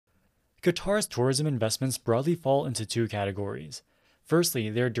Qatar's tourism investments broadly fall into two categories. Firstly,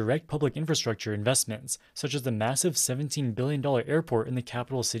 there are direct public infrastructure investments, such as the massive $17 billion airport in the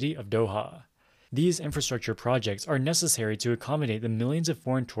capital city of Doha. These infrastructure projects are necessary to accommodate the millions of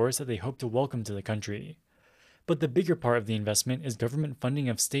foreign tourists that they hope to welcome to the country. But the bigger part of the investment is government funding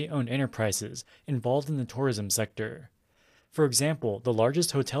of state-owned enterprises involved in the tourism sector. For example, the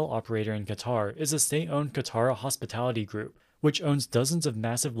largest hotel operator in Qatar is the state-owned Qatar Hospitality Group, which owns dozens of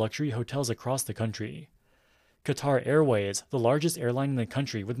massive luxury hotels across the country. Qatar Airways, the largest airline in the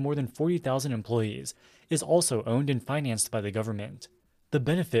country with more than 40,000 employees, is also owned and financed by the government. The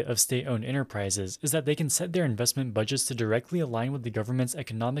benefit of state-owned enterprises is that they can set their investment budgets to directly align with the government's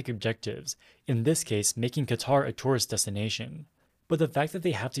economic objectives, in this case making Qatar a tourist destination. But the fact that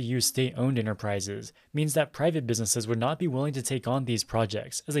they have to use state-owned enterprises means that private businesses would not be willing to take on these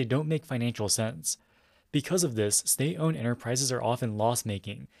projects as they don't make financial sense. Because of this, state-owned enterprises are often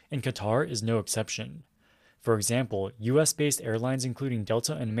loss-making, and Qatar is no exception. For example, US-based airlines including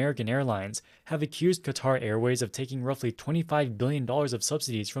Delta and American Airlines have accused Qatar Airways of taking roughly $25 billion of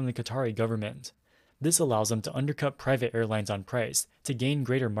subsidies from the Qatari government. This allows them to undercut private airlines on price to gain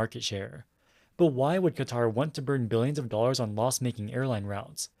greater market share. But why would Qatar want to burn billions of dollars on loss-making airline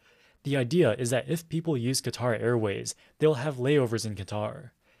routes? The idea is that if people use Qatar Airways, they'll have layovers in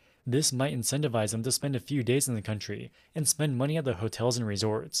Qatar. This might incentivize them to spend a few days in the country and spend money at the hotels and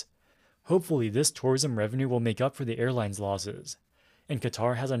resorts. Hopefully, this tourism revenue will make up for the airline's losses. And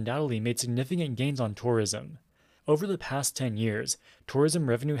Qatar has undoubtedly made significant gains on tourism. Over the past 10 years, tourism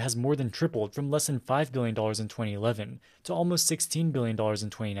revenue has more than tripled from less than $5 billion in 2011 to almost $16 billion in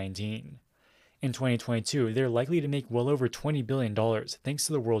 2019. In 2022, they're likely to make well over $20 billion thanks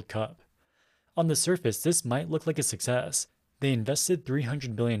to the World Cup. On the surface, this might look like a success. They invested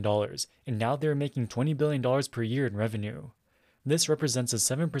 $300 billion, and now they're making $20 billion per year in revenue. This represents a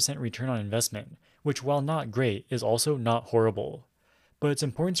 7% return on investment, which while not great, is also not horrible. But it's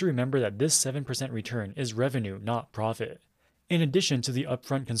important to remember that this 7% return is revenue, not profit. In addition to the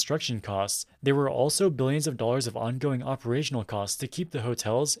upfront construction costs, there were also billions of dollars of ongoing operational costs to keep the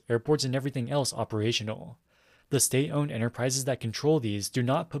hotels, airports, and everything else operational. The state-owned enterprises that control these do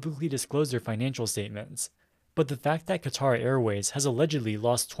not publicly disclose their financial statements. But the fact that Qatar Airways has allegedly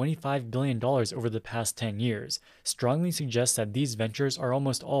lost $25 billion over the past 10 years strongly suggests that these ventures are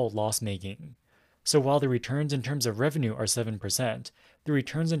almost all loss-making. So while the returns in terms of revenue are 7%, the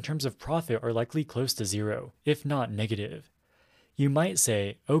returns in terms of profit are likely close to zero, if not negative. You might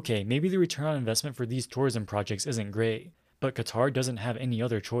say, okay, maybe the return on investment for these tourism projects isn't great, but Qatar doesn't have any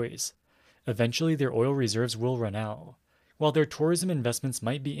other choice. Eventually their oil reserves will run out. While their tourism investments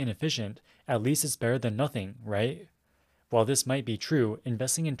might be inefficient, at least it's better than nothing, right? While this might be true,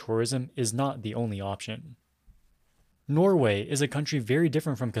 investing in tourism is not the only option. Norway is a country very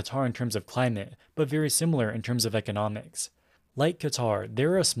different from Qatar in terms of climate, but very similar in terms of economics. Like Qatar,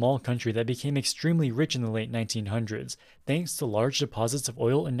 they're a small country that became extremely rich in the late 1900s, thanks to large deposits of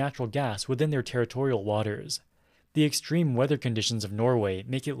oil and natural gas within their territorial waters. The extreme weather conditions of Norway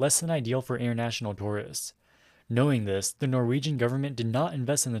make it less than ideal for international tourists. Knowing this, the Norwegian government did not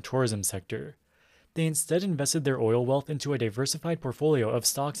invest in the tourism sector. They instead invested their oil wealth into a diversified portfolio of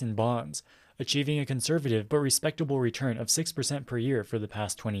stocks and bonds, achieving a conservative but respectable return of 6% per year for the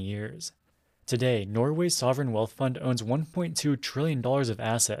past 20 years. Today, Norway's sovereign wealth fund owns $1.2 trillion of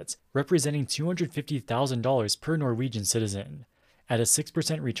assets, representing $250,000 per Norwegian citizen. At a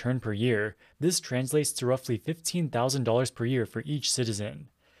 6% return per year, this translates to roughly $15,000 per year for each citizen.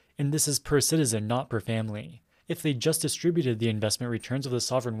 And this is per citizen, not per family. If they just distributed the investment returns of the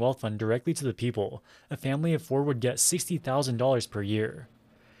sovereign wealth fund directly to the people, a family of 4 would get $60,000 per year.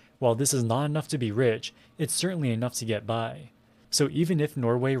 While this is not enough to be rich, it's certainly enough to get by. So even if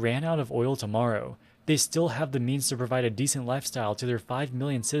Norway ran out of oil tomorrow, they still have the means to provide a decent lifestyle to their 5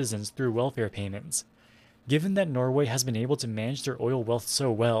 million citizens through welfare payments. Given that Norway has been able to manage their oil wealth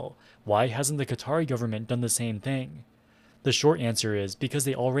so well, why hasn't the Qatari government done the same thing? The short answer is because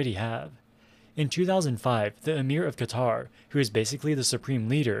they already have. In 2005, the Emir of Qatar, who is basically the supreme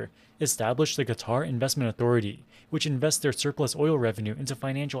leader, established the Qatar Investment Authority, which invests their surplus oil revenue into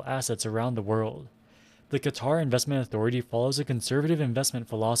financial assets around the world. The Qatar Investment Authority follows a conservative investment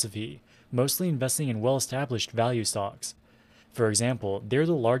philosophy, mostly investing in well-established value stocks. For example, they're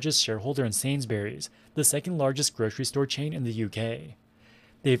the largest shareholder in Sainsbury's, the second largest grocery store chain in the UK.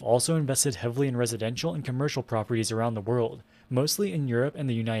 They've also invested heavily in residential and commercial properties around the world, mostly in Europe and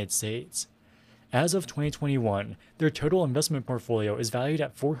the United States. As of 2021, their total investment portfolio is valued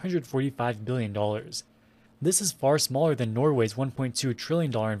at $445 billion. This is far smaller than Norway's $1.2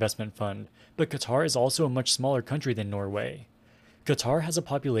 trillion investment fund, but Qatar is also a much smaller country than Norway. Qatar has a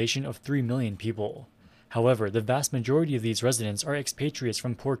population of 3 million people. However, the vast majority of these residents are expatriates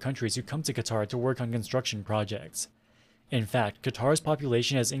from poor countries who come to Qatar to work on construction projects. In fact, Qatar's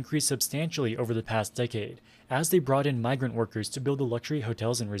population has increased substantially over the past decade, as they brought in migrant workers to build the luxury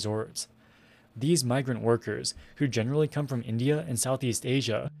hotels and resorts. These migrant workers, who generally come from India and Southeast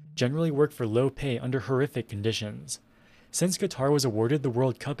Asia, generally work for low pay under horrific conditions. Since Qatar was awarded the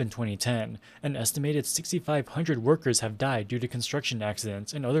World Cup in 2010, an estimated 6,500 workers have died due to construction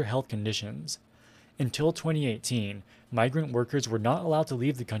accidents and other health conditions. Until 2018, migrant workers were not allowed to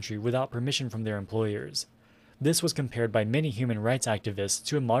leave the country without permission from their employers. This was compared by many human rights activists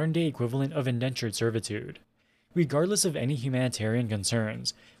to a modern-day equivalent of indentured servitude. Regardless of any humanitarian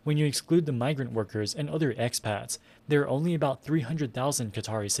concerns, when you exclude the migrant workers and other expats, there are only about 300,000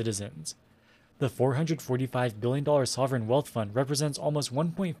 Qatari citizens. The $445 billion sovereign wealth fund represents almost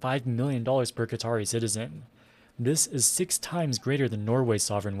 $1.5 million per Qatari citizen. This is 6 times greater than Norway's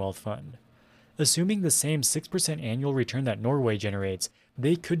sovereign wealth fund. Assuming the same 6% annual return that Norway generates,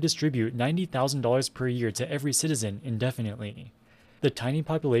 they could distribute $90,000 per year to every citizen indefinitely. The tiny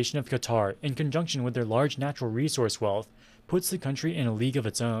population of Qatar, in conjunction with their large natural resource wealth, puts the country in a league of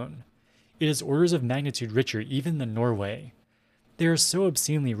its own. It is orders of magnitude richer even than Norway. They are so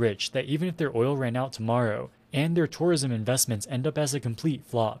obscenely rich that even if their oil ran out tomorrow, and their tourism investments end up as a complete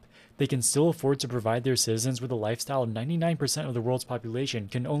flop, they can still afford to provide their citizens with a lifestyle 99% of the world's population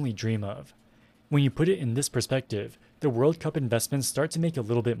can only dream of. When you put it in this perspective, the World Cup investments start to make a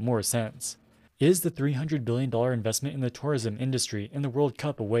little bit more sense. Is the $300 billion investment in the tourism industry in the World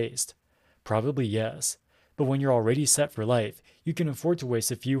Cup a waste? Probably yes. But when you're already set for life, you can afford to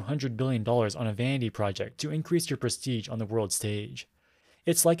waste a few $100 billion on a vanity project to increase your prestige on the world stage.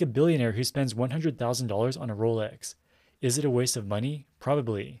 It's like a billionaire who spends $100,000 on a Rolex. Is it a waste of money?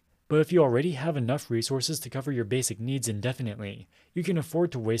 Probably. But if you already have enough resources to cover your basic needs indefinitely, you can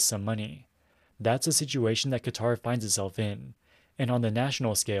afford to waste some money. That's a situation that Qatar finds itself in. And on the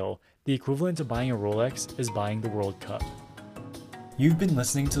national scale, the equivalent to buying a Rolex is buying the World Cup. You've been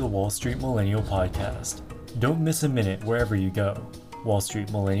listening to the Wall Street Millennial Podcast. Don't miss a minute wherever you go. Wall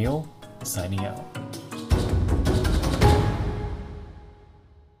Street Millennial, signing out.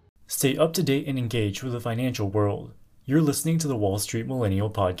 Stay up to date and engaged with the financial world. You're listening to the Wall Street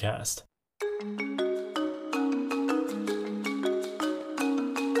Millennial Podcast.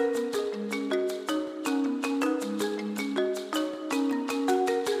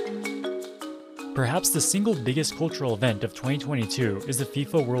 Perhaps the single biggest cultural event of 2022 is the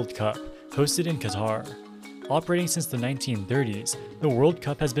FIFA World Cup, hosted in Qatar. Operating since the 1930s, the World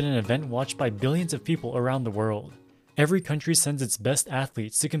Cup has been an event watched by billions of people around the world. Every country sends its best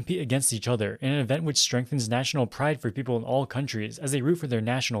athletes to compete against each other in an event which strengthens national pride for people in all countries as they root for their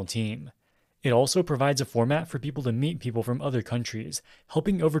national team. It also provides a format for people to meet people from other countries,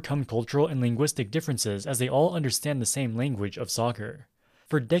 helping overcome cultural and linguistic differences as they all understand the same language of soccer.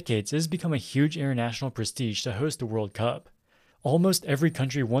 For decades, it has become a huge international prestige to host the World Cup. Almost every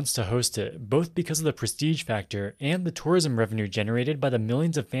country wants to host it, both because of the prestige factor and the tourism revenue generated by the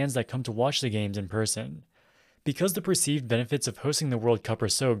millions of fans that come to watch the games in person. Because the perceived benefits of hosting the World Cup are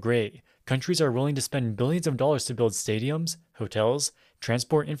so great, countries are willing to spend billions of dollars to build stadiums, hotels,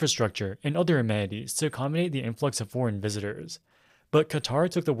 transport infrastructure, and other amenities to accommodate the influx of foreign visitors. But Qatar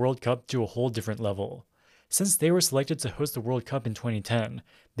took the World Cup to a whole different level. Since they were selected to host the World Cup in 2010,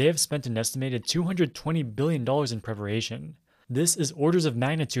 they have spent an estimated $220 billion in preparation. This is orders of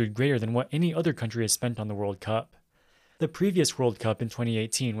magnitude greater than what any other country has spent on the World Cup. The previous World Cup in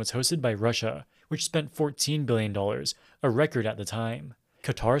 2018 was hosted by Russia, which spent $14 billion, a record at the time.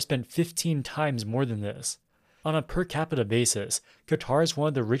 Qatar spent 15 times more than this. On a per capita basis, Qatar is one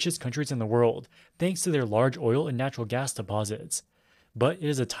of the richest countries in the world, thanks to their large oil and natural gas deposits. But it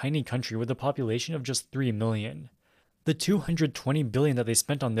is a tiny country with a population of just 3 million. The $220 billion that they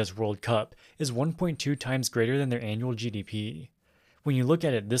spent on this World Cup is 1.2 times greater than their annual GDP. When you look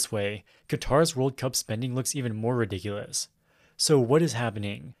at it this way, Qatar's World Cup spending looks even more ridiculous. So what is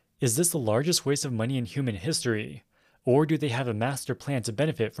happening? Is this the largest waste of money in human history? Or do they have a master plan to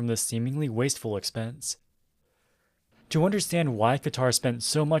benefit from this seemingly wasteful expense? To understand why Qatar spent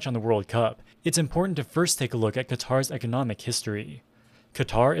so much on the World Cup, it's important to first take a look at Qatar's economic history.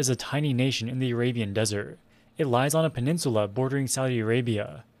 Qatar is a tiny nation in the Arabian Desert. It lies on a peninsula bordering Saudi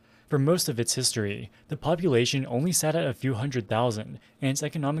Arabia. For most of its history, the population only sat at a few 100,000, and its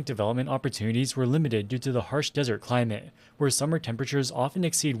economic development opportunities were limited due to the harsh desert climate, where summer temperatures often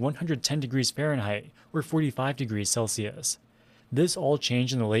exceed 110 degrees Fahrenheit or 45 degrees Celsius. This all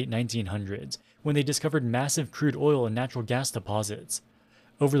changed in the late 1900s, when they discovered massive crude oil and natural gas deposits.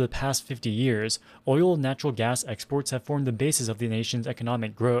 Over the past 50 years, oil and natural gas exports have formed the basis of the nation's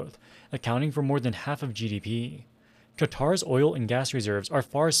economic growth, accounting for more than half of GDP. Qatar's oil and gas reserves are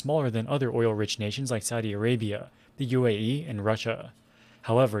far smaller than other oil-rich nations like Saudi Arabia, the UAE, and Russia.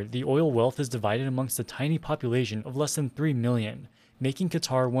 However, the oil wealth is divided amongst a tiny population of less than 3 million, making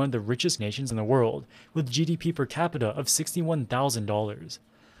Qatar one of the richest nations in the world, with GDP per capita of $61,000.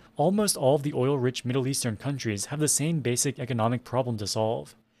 Almost all of the oil-rich Middle Eastern countries have the same basic economic problem to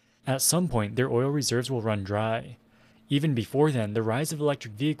solve. At some point, their oil reserves will run dry. Even before then, the rise of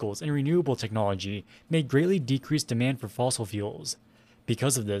electric vehicles and renewable technology may greatly decrease demand for fossil fuels.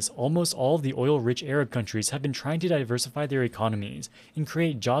 Because of this, almost all of the oil-rich Arab countries have been trying to diversify their economies and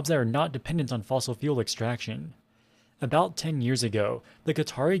create jobs that are not dependent on fossil fuel extraction. About 10 years ago, the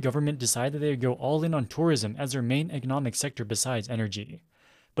Qatari government decided that they would go all in on tourism as their main economic sector besides energy.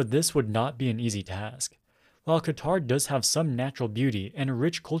 But this would not be an easy task. While Qatar does have some natural beauty and a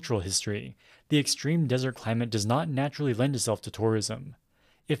rich cultural history, the extreme desert climate does not naturally lend itself to tourism.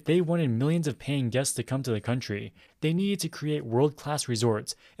 If they wanted millions of paying guests to come to the country, they needed to create world-class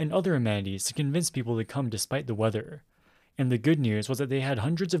resorts and other amenities to convince people to come despite the weather. And the good news was that they had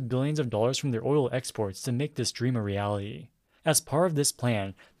hundreds of billions of dollars from their oil exports to make this dream a reality. As part of this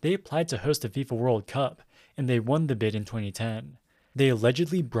plan, they applied to host the FIFA World Cup, and they won the bid in 2010. They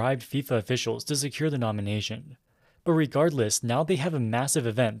allegedly bribed FIFA officials to secure the nomination. But regardless, now they have a massive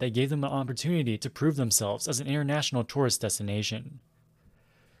event that gave them an opportunity to prove themselves as an international tourist destination.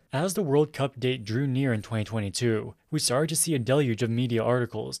 As the World Cup date drew near in 2022, we started to see a deluge of media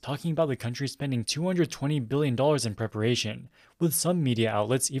articles talking about the country spending $220 billion in preparation, with some media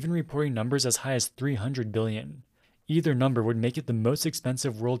outlets even reporting numbers as high as $300 billion. Either number would make it the most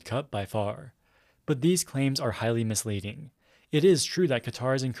expensive World Cup by far. But these claims are highly misleading. It is true that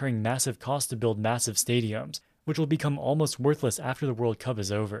Qatar is incurring massive costs to build massive stadiums, which will become almost worthless after the World Cup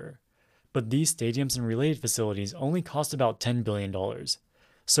is over. But these stadiums and related facilities only cost about $10 billion.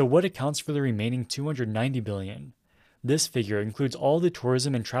 So what accounts for the remaining $290 billion? This figure includes all the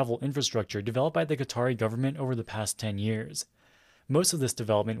tourism and travel infrastructure developed by the Qatari government over the past 10 years. Most of this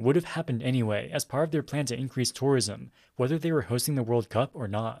development would have happened anyway as part of their plan to increase tourism, whether they were hosting the World Cup or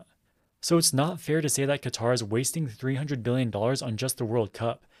not. So it's not fair to say that Qatar is wasting $300 billion on just the World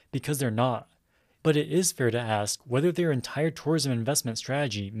Cup, because they're not. But it is fair to ask whether their entire tourism investment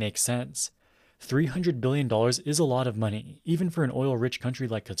strategy makes sense. $300 billion is a lot of money, even for an oil-rich country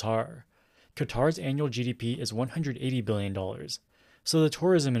like Qatar. Qatar's annual GDP is $180 billion, so the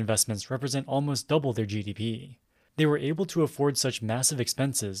tourism investments represent almost double their GDP. They were able to afford such massive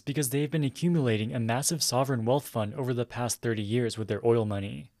expenses because they've been accumulating a massive sovereign wealth fund over the past 30 years with their oil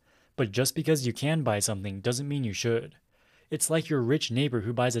money. But just because you can buy something doesn't mean you should. It's like your rich neighbor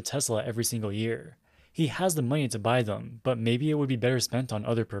who buys a Tesla every single year. He has the money to buy them, but maybe it would be better spent on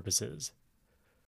other purposes.